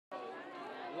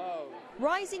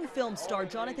Rising film star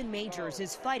Jonathan Majors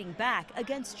is fighting back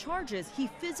against charges he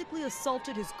physically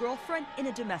assaulted his girlfriend in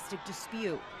a domestic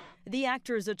dispute. The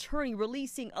actor's attorney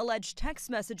releasing alleged text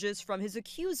messages from his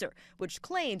accuser, which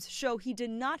claims show he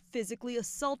did not physically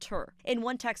assault her. In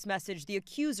one text message, the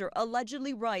accuser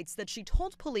allegedly writes that she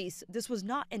told police this was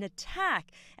not an attack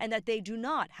and that they do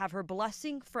not have her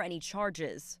blessing for any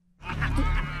charges.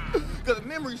 Because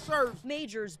memory serves.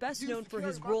 Majors, best known for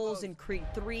his roles in Creed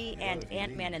 3 and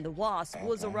Ant-Man and the Wasp,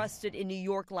 was arrested in New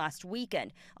York last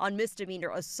weekend on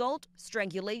misdemeanor assault,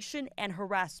 strangulation, and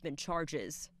harassment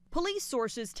charges. Police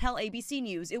sources tell ABC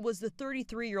News it was the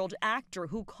 33-year-old actor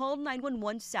who called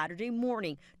 911 Saturday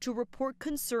morning to report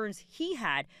concerns he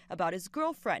had about his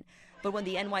girlfriend. But when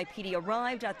the NYPD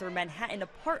arrived at their Manhattan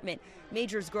apartment,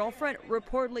 Major's girlfriend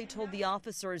reportedly told the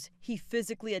officers he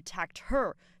physically attacked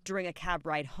her during a cab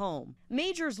ride home.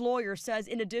 Major's lawyer says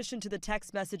in addition to the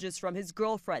text messages from his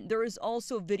girlfriend, there is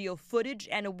also video footage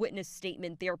and a witness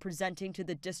statement they are presenting to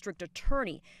the district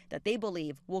attorney that they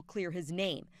believe will clear his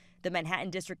name. The Manhattan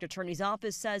District Attorney's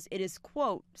Office says it is,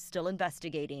 quote, still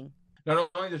investigating. Not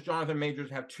only does Jonathan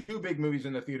Majors have two big movies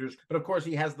in the theaters, but of course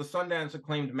he has the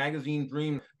Sundance-acclaimed magazine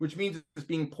Dream, which means it's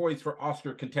being poised for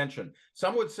Oscar contention.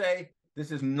 Some would say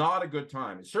this is not a good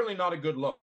time. It's certainly not a good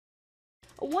look.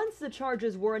 Once the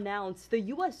charges were announced, the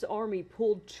U.S. Army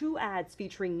pulled 2 ads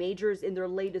featuring Majors in their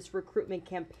latest recruitment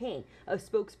campaign. A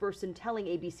spokesperson telling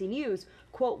ABC News,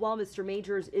 quote, while Mr.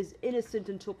 Majors is innocent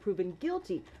until proven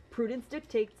guilty, prudence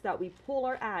dictates that we pull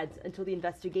our ads until the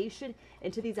investigation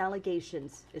into these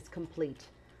allegations is complete.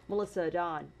 Melissa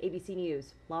Adon, ABC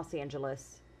News, Los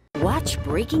Angeles. Watch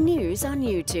breaking news on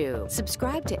YouTube.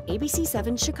 Subscribe to ABC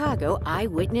 7 Chicago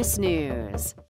Eyewitness News.